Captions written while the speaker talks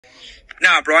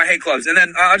Nah, bro, I hate clubs. And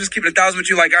then I'll just keep it 1,000 with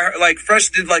you. Like, Fresh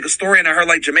did like a story, and I heard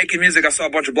like Jamaican music. I saw a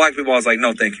bunch of black people. I was like,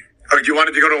 no, thank you. Oh, you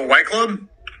wanted to go to a white club?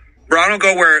 Bro, I don't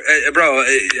go where,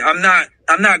 I'm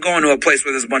not going to a place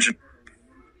where there's a bunch of.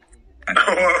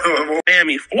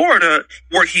 Miami, Florida,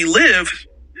 where he lives,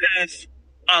 there's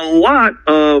a lot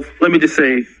of, let me just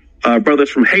say, brothers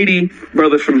from Haiti,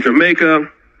 brothers from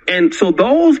Jamaica. And so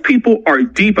those people are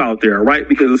deep out there, right?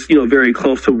 Because it's, very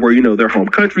close to where, their home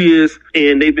country is.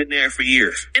 And they've been there for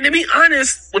years. And to be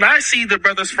honest, when I see the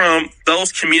brothers from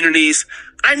those communities,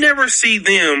 I never see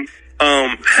them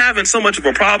having so much of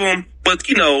a problem. But,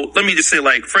 let me just say,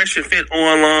 like Fresh and Fit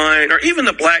Online, or even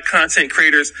the black content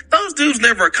creators, those dudes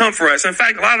never come for us. In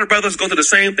fact, a lot of brothers go through the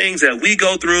same things that we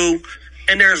go through,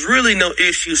 and there's really no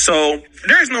issue. So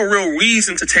there's no real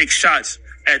reason to take shots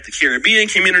at the Caribbean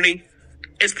community.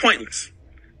 It's pointless,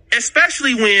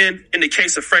 especially when, in the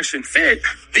case of Fresh and Fit,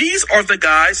 these are the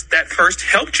guys that first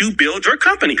helped you build your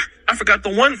company. I forgot the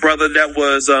one brother that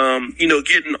was,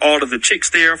 getting all of the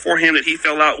chicks there for him that he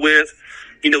fell out with.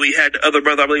 He had the other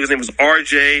brother, I believe his name was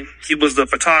RJ. He was the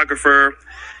photographer.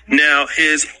 Now,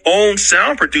 his own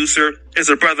sound producer is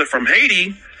a brother from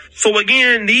Haiti. So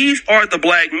again, these are the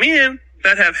black men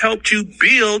that have helped you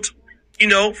build,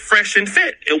 Fresh and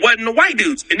Fit. It wasn't the white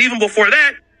dudes. And even before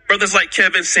that, brothers like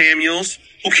Kevin Samuels,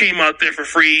 who came out there for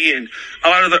free, and a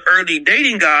lot of the early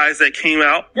dating guys that came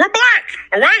out were black,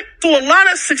 all right? So a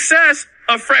lot of success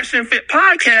of Fresh and Fit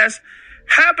podcast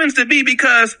happens to be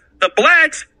because the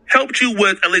blacks helped you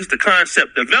with at least the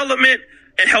concept development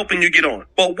and helping you get on.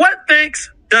 But what thanks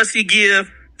does he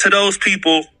give to those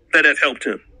people that have helped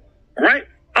him, all right?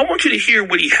 I want you to hear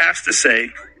what he has to say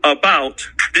about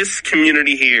this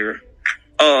community here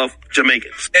of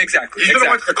Jamaicans. Exactly. You should have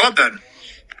went to the club then.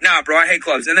 Nah, bro, I hate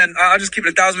clubs. And then I'll just keep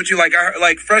it 1,000 with you.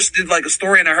 Like, Fresh did like a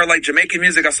story, and I heard like Jamaican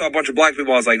music. I saw a bunch of black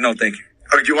people. I was like, no, thank you.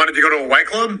 Oh, you wanted to go to a white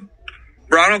club?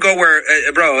 Bro, I don't go where,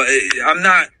 I'm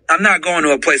not going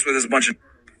to a place where there's a bunch of.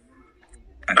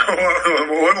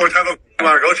 What type of you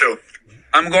want to go to?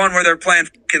 I'm going where they're playing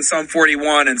fucking Sum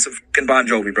 41 and some fucking Bon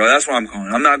Jovi, bro. That's where I'm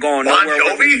going. I'm not going Bon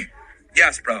nowhere. Jovi?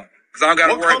 Yes, bro. Because I don't got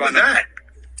to worry about that.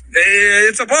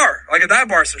 It's a bar, like a dive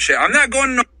bar, some shit. I'm not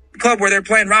going to a club where they're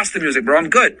playing Rasta music, bro. I'm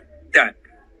good. That.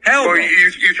 Hell, bro. Bro.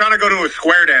 You're trying to go to a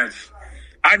square dance.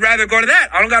 I'd rather go to that.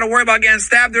 I don't got to worry about getting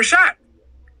stabbed or shot.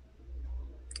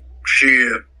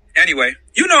 Shit. Anyway,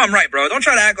 I'm right, bro. Don't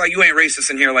try to act like you ain't racist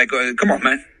in here. Like, come on,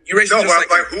 man. You racist? No, just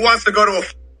like who wants to go to a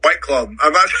white club?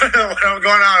 I'm not trying to, when I'm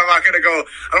going out, I'm not going to go.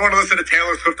 I don't want to listen to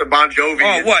Taylor Swift and Bon Jovi.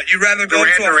 Oh, what? You'd rather go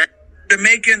to a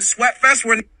Jamaican sweat fest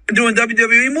where they're doing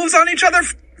WWE moves on each other?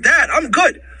 That, I'm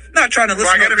good. Not trying to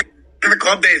listen to in the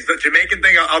club days, the Jamaican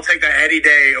thing, I'll take that any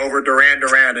day over Duran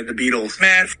and the Beatles.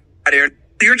 Man, out here.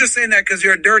 You're just saying that because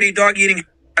you're a dirty dog eating.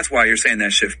 That's why you're saying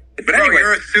that shit. But anyway,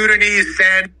 you're a Sudanese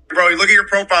sand, bro. You look at your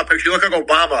profile picture. You look like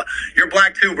Obama. You're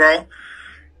black too, bro.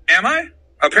 Am I?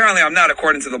 Apparently, I'm not,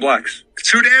 according to the blacks.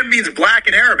 Sudan means black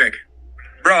in Arabic,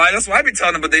 bro. That's what I be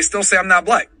telling them, but they still say I'm not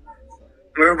black.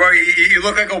 Bro, you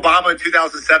look like Obama in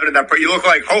 2007. In that, you look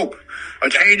like hope. A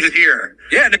change is here.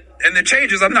 Yeah, and the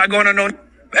change is I'm not going to no.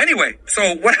 Anyway,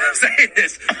 so what I'm saying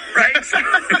is, right?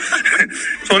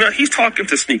 So now he's talking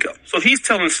to Sneeko. So he's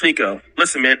telling Sneeko,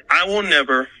 listen, man, I will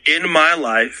never in my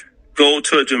life go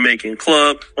to a Jamaican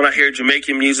club. When I hear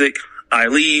Jamaican music, I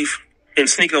leave. And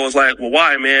Sneeko was like, well,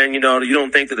 why, man? You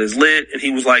don't think that it's lit? And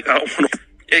he was like, I don't want to.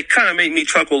 It kind of made me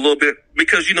chuckle a little bit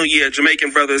because,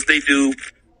 Jamaican brothers, they do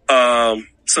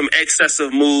some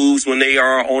excessive moves when they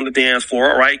are on the dance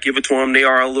floor, right? Give it to them. They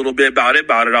are a little bit about it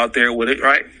out there with it,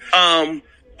 right?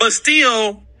 But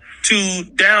still, to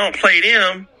downplay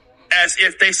them as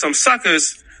if they some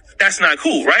suckers, that's not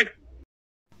cool, right?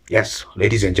 Yes,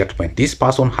 ladies and gentlemen, this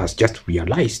person has just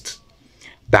realized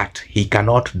that he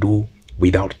cannot do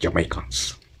without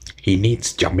Jamaicans. He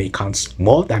needs Jamaicans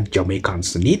more than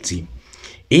Jamaicans needs him.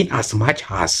 In as much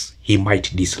as he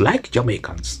might dislike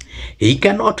Jamaicans, he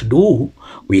cannot do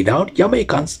without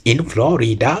Jamaicans in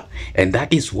Florida, and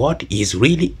that is what is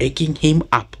really aching him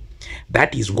up.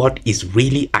 That is what is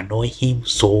really annoying him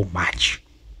so much.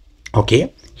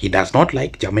 Okay, he does not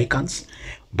like Jamaicans,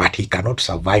 but he cannot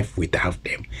survive without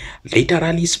them.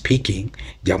 Literally speaking,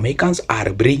 Jamaicans are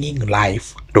bringing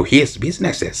life to his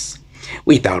businesses.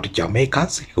 Without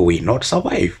Jamaicans, he will not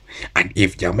survive. And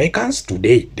if Jamaicans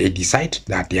today, they decide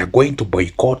that they are going to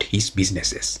boycott his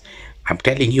businesses, I'm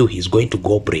telling you, he's going to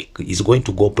go break. He's going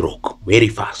to go broke very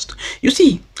fast. You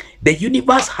see, the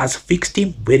universe has fixed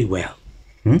him very well.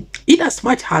 In as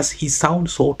much as he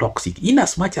sounds so toxic, in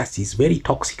as much as he's very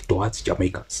toxic towards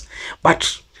Jamaicans,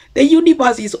 but the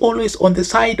universe is always on the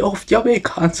side of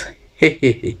Jamaicans.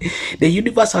 The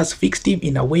universe has fixed him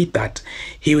in a way that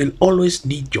he will always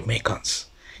need Jamaicans.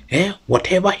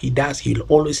 Whatever he does, he'll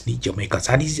always need Jamaicans.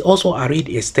 And he's also a real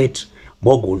estate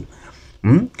mogul.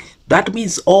 That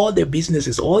means all the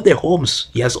businesses, all the homes,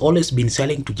 he has always been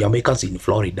selling to Jamaicans in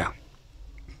Florida.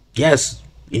 Yes,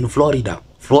 in Florida.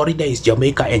 Florida is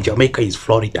Jamaica and Jamaica is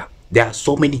Florida. There are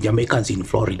so many Jamaicans in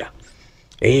Florida.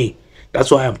 Hey,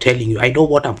 that's why I'm telling you, I know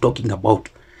what I'm talking about.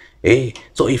 Hey,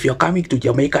 so if you're coming to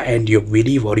Jamaica and you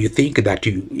believe or you think that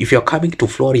if you're coming to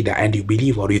Florida and you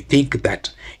believe or you think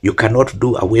that you cannot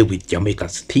do away with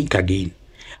Jamaicans, think again.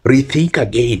 Rethink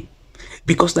again.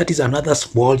 Because that is another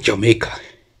small Jamaica.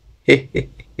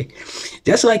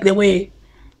 Just like the way,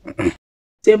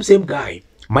 same guy,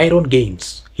 Myron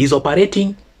Gaines, he's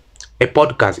operating a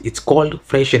podcast. It's called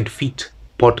Fresh and Fit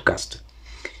Podcast.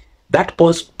 That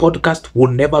podcast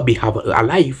would never be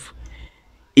alive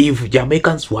if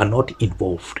Jamaicans were not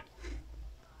involved.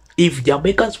 If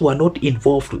Jamaicans were not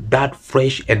involved, that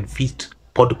Fresh and Fit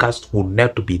podcast would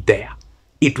not be there.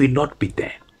 It will not be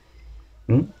there.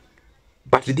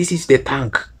 But this is the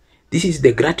thank. This is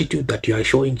the gratitude that you are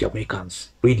showing Jamaicans.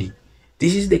 Really.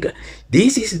 This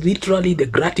is literally the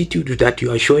gratitude that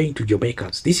you are showing to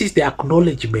Jamaicans. This is the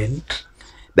acknowledgement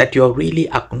that you are really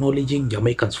acknowledging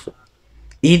Jamaicans for.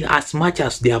 In as much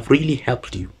as they have really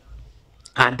helped you.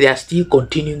 And they are still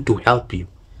continuing to help you.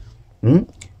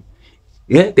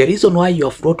 Yeah, the reason why you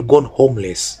have not gone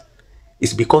homeless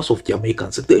is because of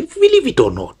Jamaicans. Believe it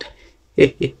or not.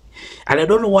 And I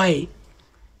don't know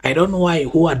why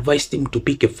who advised him to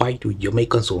pick a fight with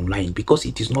Jamaicans online, because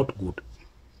it is not good.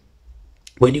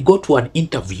 When you go to an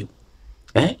interview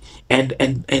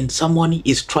and someone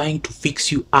is trying to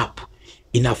fix you up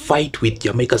in a fight with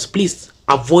Jamaicans, please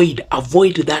avoid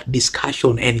that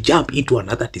discussion and jump into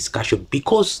another discussion,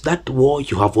 because that war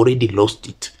you have already lost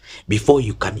it before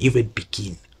you can even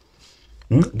begin.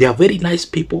 They are very nice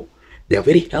people. They are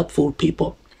very helpful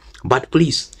people. But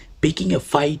please, picking a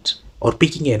fight or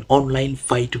picking an online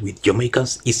fight with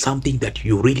Jamaicans is something that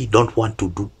you really don't want to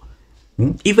do.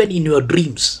 Even in your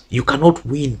dreams, you cannot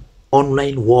win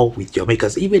online war with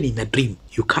Jamaicans. Even in a dream,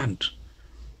 you can't.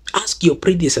 Ask your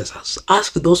predecessors.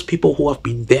 Ask those people who have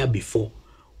been there before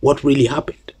what really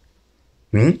happened.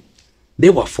 They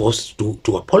were forced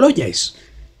to apologize.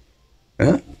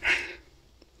 They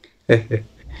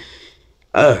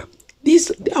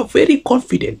are very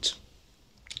confident.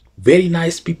 Very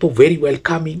nice people, very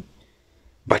welcoming.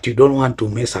 But you don't want to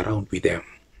mess around with them.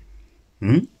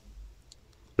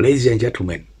 Ladies and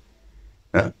gentlemen.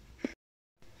 And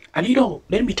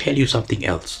let me tell you something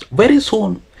else. Very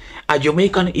soon, a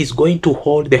Jamaican is going to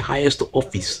hold the highest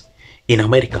office in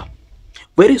America.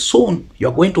 Very soon,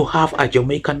 you're going to have a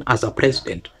Jamaican as a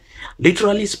president.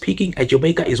 Literally speaking, a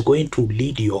Jamaican is going to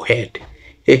lead your head.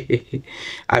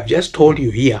 I've just told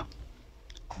you here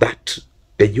that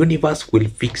the universe will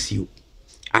fix you.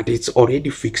 And it's already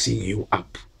fixing you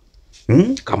up.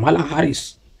 Kamala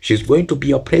Harris, she's going to be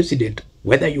your president,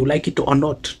 whether you like it or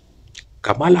not.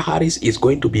 Kamala Harris is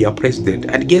going to be your president.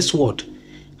 And guess what?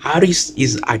 Harris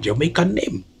is a Jamaican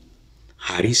name.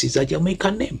 Harris is a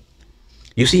Jamaican name.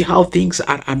 You see how things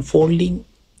are unfolding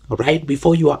right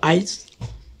before your eyes?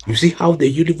 You see how the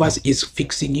universe is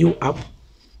fixing you up?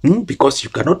 Because you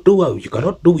cannot do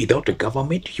without a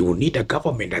government. You will need a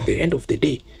government at the end of the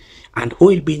day. And who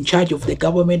will be in charge of the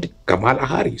government? Kamala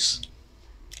Harris.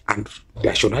 And the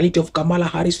nationality of Kamala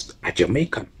Harris, a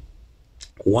Jamaican.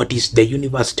 What is the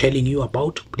universe telling you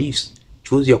about? Please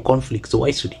choose your conflicts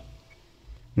wisely.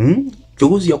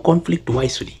 Choose your conflict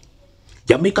wisely.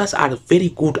 Jamaicans are very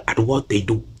good at what they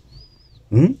do.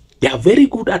 They are very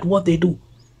good at what they do.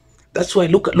 That's why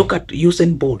look at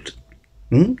Usain Bolt.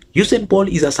 Usain Bolt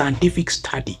is a scientific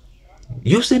study.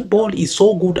 Usain Bolt is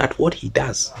so good at what he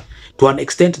does, to an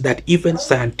extent that even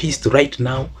scientists right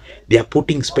now, they are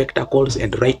putting spectacles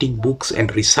and writing books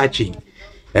and researching.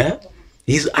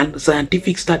 He's a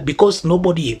scientific study, because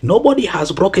nobody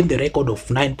has broken the record of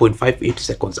 9.58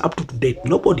 seconds up to date.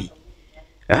 Nobody.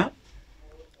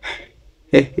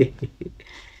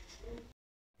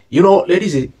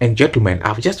 Ladies and gentlemen,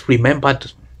 I've just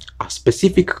remembered a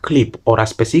specific clip or a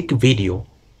specific video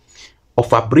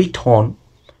of a Briton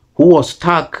who was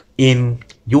stuck in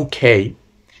UK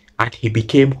and he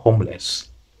became homeless.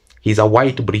 He's a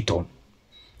white Briton.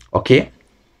 Okay?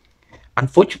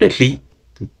 Unfortunately,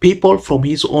 people from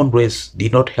his own race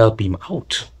did not help him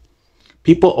out.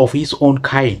 People of his own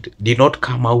kind did not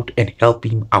come out and help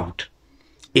him out.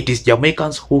 It is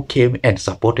Jamaicans who came and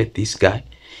supported this guy.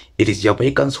 It is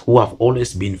Jamaicans who have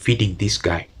always been feeding this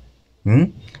guy.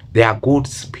 They are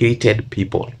good-spirited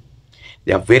people.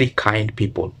 They are very kind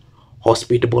people,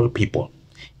 hospitable people.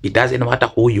 It doesn't matter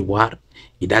who you are.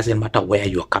 It doesn't matter where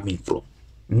you are coming from.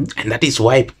 And that is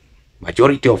why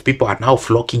majority of people are now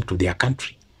flocking to their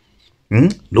country,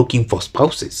 looking for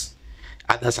spouses.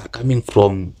 Others are coming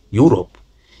from Europe.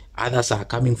 Others are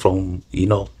coming from,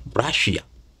 Russia,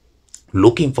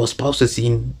 looking for spouses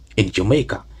in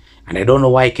Jamaica. And I don't know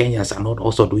why Kenyans are not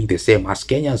also doing the same. As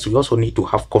Kenyans, we also need to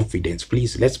have confidence.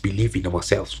 Please, let's believe in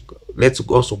ourselves. Let's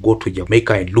also go to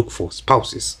Jamaica and look for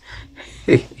spouses.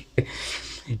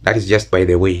 That is just by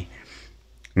the way.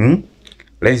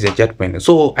 Ladies and gentlemen,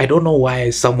 so I don't know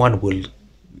why someone will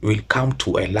come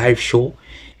to a live show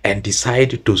and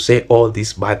decide to say all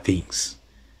these bad things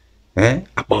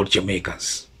about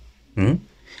Jamaicans.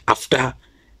 After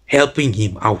helping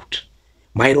him out,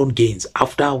 Myron Gaines,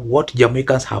 after what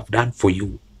Jamaicans have done for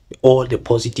you, all the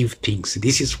positive things,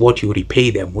 this is what you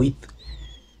repay them with.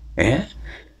 That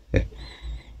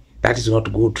is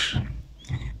not good.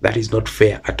 That is not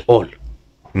fair at all.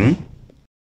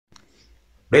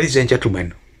 Ladies and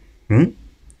gentlemen,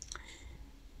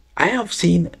 I have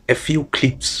seen a few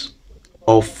clips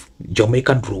of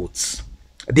Jamaican roads.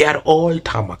 They are all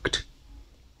tarmacked.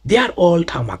 They are all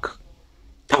tarmacked.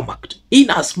 In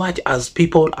as much as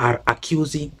people are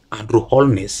accusing Andrew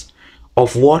Holness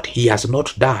of what he has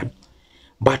not done,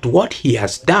 but what he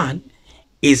has done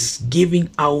is giving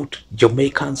out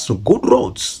Jamaicans good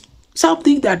roads.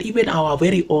 Something that even our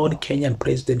very own Kenyan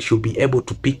president should be able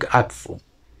to pick up from.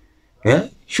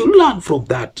 Should learn from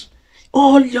that.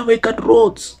 All Jamaican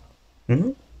roads,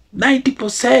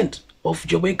 90% of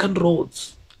Jamaican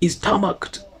roads is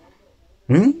tarmacked.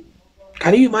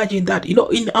 Can you imagine that?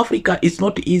 In Africa, it's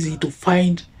not easy to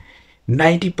find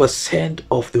 90%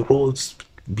 of the roads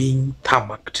being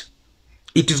tarmacked.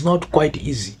 It is not quite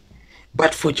easy.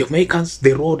 But for Jamaicans,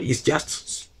 the road is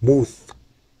just smooth.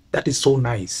 That is so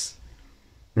nice.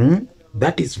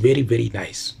 That is very, very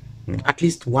nice. At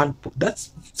least one,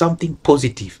 that's something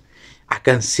positive. I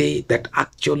can say that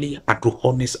actually Andrew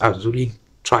Holness has really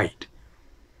tried.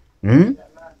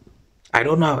 I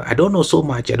don't know so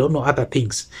much. I don't know other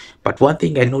things. But one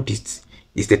thing I noticed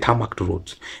is the tarmac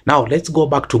roads. Now, let's go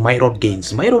back to Myron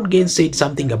Gaines. Myron Gaines said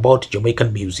something about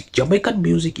Jamaican music. Jamaican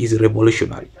music is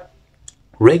revolutionary.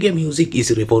 Reggae music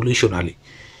is revolutionary.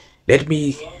 Let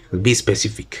me be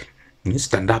specific.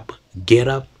 Stand up, get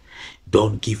up,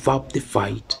 don't give up the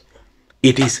fight.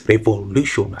 It is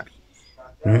revolutionary.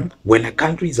 When a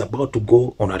country is about to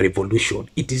go on a revolution,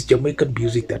 it is Jamaican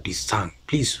music that is sung.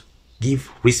 Please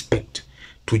give respect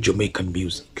to Jamaican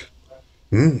music.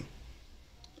 Jamaican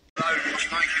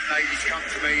ladies come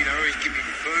to me, they always give me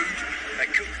food. They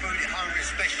cook food at home,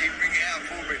 especially bring it out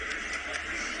for me.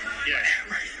 Yeah. It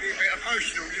makes me a bit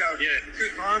emotional, Yeah.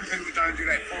 Because my own people don't do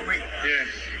that for me. Yeah.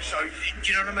 So,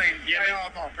 do you know what I mean? Yeah. They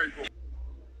are my people.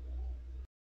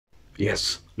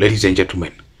 Yes, ladies and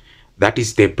gentlemen, that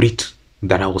is the Brit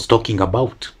that I was talking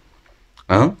about.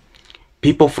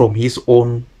 People from his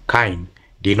own kind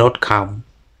did not come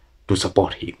to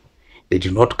support him. They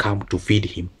did not come to feed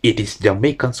him. It is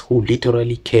Jamaicans who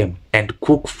literally came and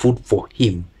cooked food for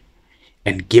him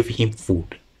and gave him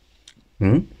food.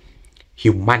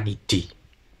 Humanity.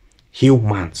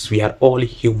 Humans. We are all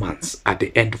humans at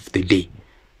the end of the day.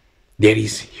 There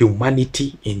is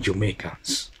humanity in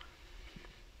Jamaicans.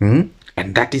 And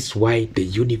that is why the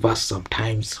universe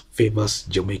sometimes favors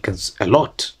Jamaicans a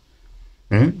lot.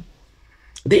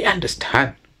 They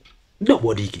understand.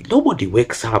 Nobody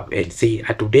wakes up and say,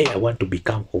 today I want to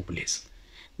become homeless.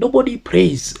 Nobody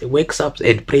wakes up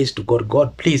and prays to God,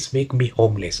 God, please make me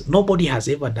homeless. Nobody has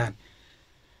ever done.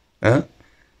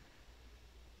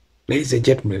 Ladies and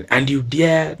gentlemen, and you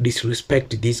dare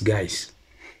disrespect these guys.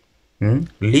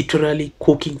 Literally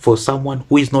cooking for someone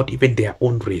who is not even their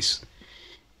own race.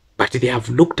 But they have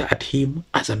looked at him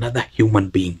as another human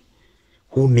being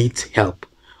who needs help,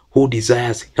 who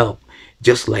desires help,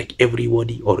 just like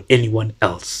everybody or anyone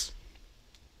else.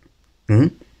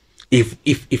 If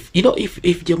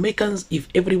Jamaicans, if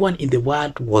everyone in the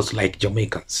world was like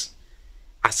Jamaicans,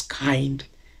 as kind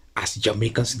as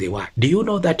Jamaicans they were, do you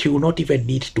know that you will not even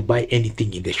need to buy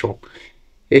anything in the shop?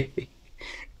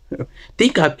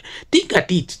 Think at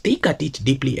it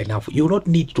deeply enough. You will not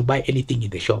need to buy anything in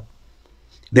the shop.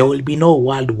 There will be no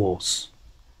world wars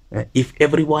if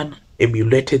everyone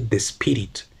emulated the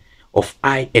spirit of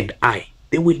I and I.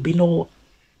 There will be no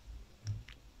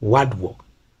world war.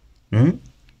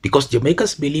 Because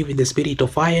Jamaicans believe in the spirit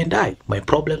of I and I. My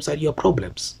problems are your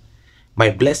problems. My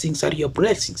blessings are your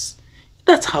blessings.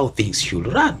 That's how things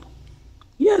should run.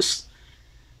 Yes.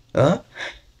 I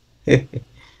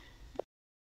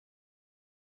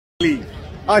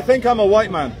think I'm a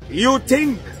white man. You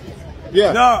think?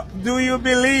 Yeah. No, do you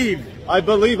believe? I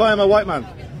believe I am a white man.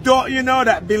 don't you know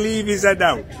that belief is a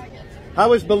doubt?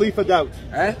 How is belief a doubt?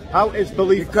 Eh? How is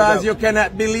belief Because a doubt? you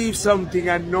cannot believe something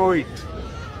and know it.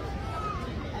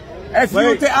 If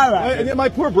you take alright. Wait, my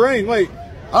poor brain, wait.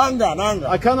 Hang on.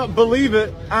 I cannot believe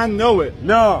it and know it.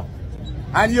 No.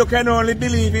 And you can only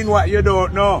believe in what you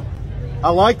don't know. I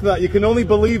like that. You can only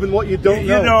believe in what you don't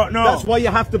know. You don't know. That's why you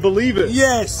have to believe it.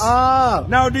 Yes. Ah.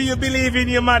 Now, do you believe in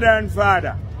your mother and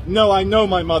father? No, I know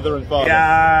my mother and father.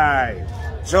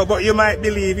 Yeah. So, but you might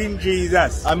believe in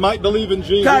Jesus. I might believe in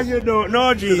Jesus. Because you don't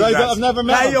know Jesus. I've never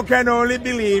met him. You can only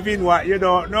believe in what you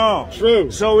don't know. True.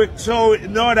 So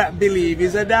know that belief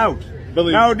is a doubt.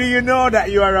 Believe. Now, do you know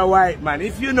that you are a white man?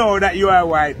 If you know that you are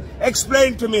white,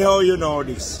 explain to me how you know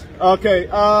this. Okay.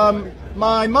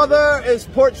 My mother is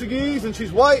Portuguese and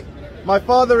she's white. My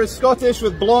father is Scottish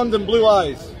with blonde and blue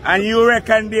eyes. And you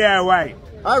reckon they are white?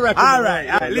 I reckon. All right.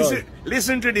 Yeah,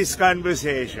 Listen to this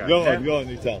conversation. Go on,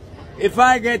 you tell. If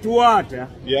I get water,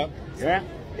 Yeah.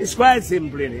 it's quite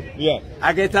simple, innit? Yeah.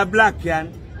 I get a black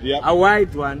can, Yeah. a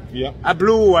white one, Yeah. a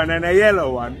blue one, and a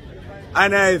yellow one,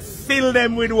 and I fill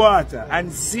them with water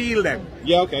and seal them.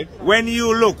 Yeah, okay. When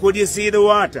you look, would you see the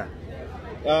water?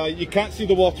 You can't see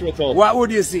the water at all. What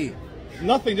would you see?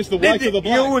 Nothing, just the white or the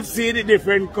black. You would see the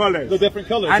different colors. The different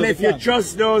colors. And of if the you can.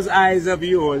 trust those eyes of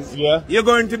yours, Yeah. you're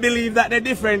going to believe that they're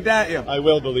different, aren't you? I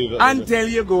will believe it. Until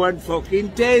you go and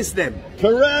fucking taste them.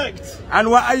 Correct. And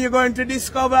what are you going to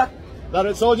discover? That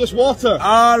it's all just water.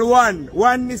 All one.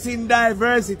 Oneness in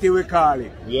diversity, we call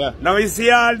it. Yeah. Now you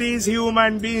see all these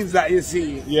human beings that you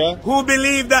see. Yeah. Who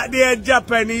believe that they are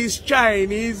Japanese,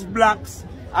 Chinese, blacks,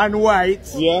 and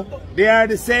whites. Yeah. They are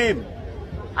the same.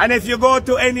 And if you go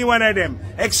to any one of them,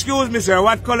 excuse me, sir,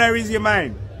 what color is your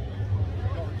mind?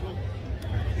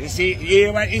 You see, you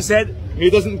hear what he said? He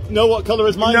doesn't know what color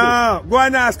his mind is. No, go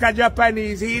and ask a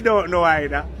Japanese, he don't know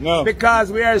either. No.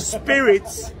 Because we are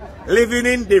spirits living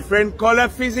in different color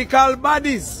physical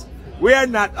bodies. We are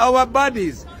not our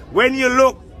bodies. When you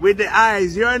look with the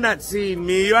eyes, you're not seeing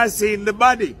me, you are seeing the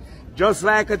body. Just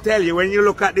like I tell you, when you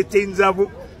look at the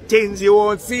tins, you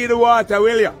won't see the water,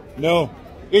 will you? No.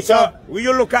 So, will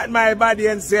you look at my body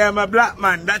and say I'm a black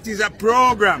man? That is a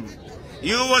program.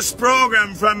 You was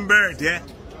programmed from birth,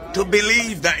 to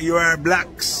believe that you are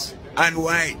blacks and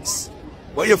whites.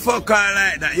 But you fuck all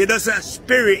like that. You're just a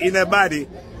spirit in a body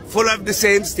full of the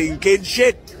same stinking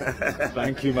shit.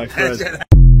 Thank you, my friend.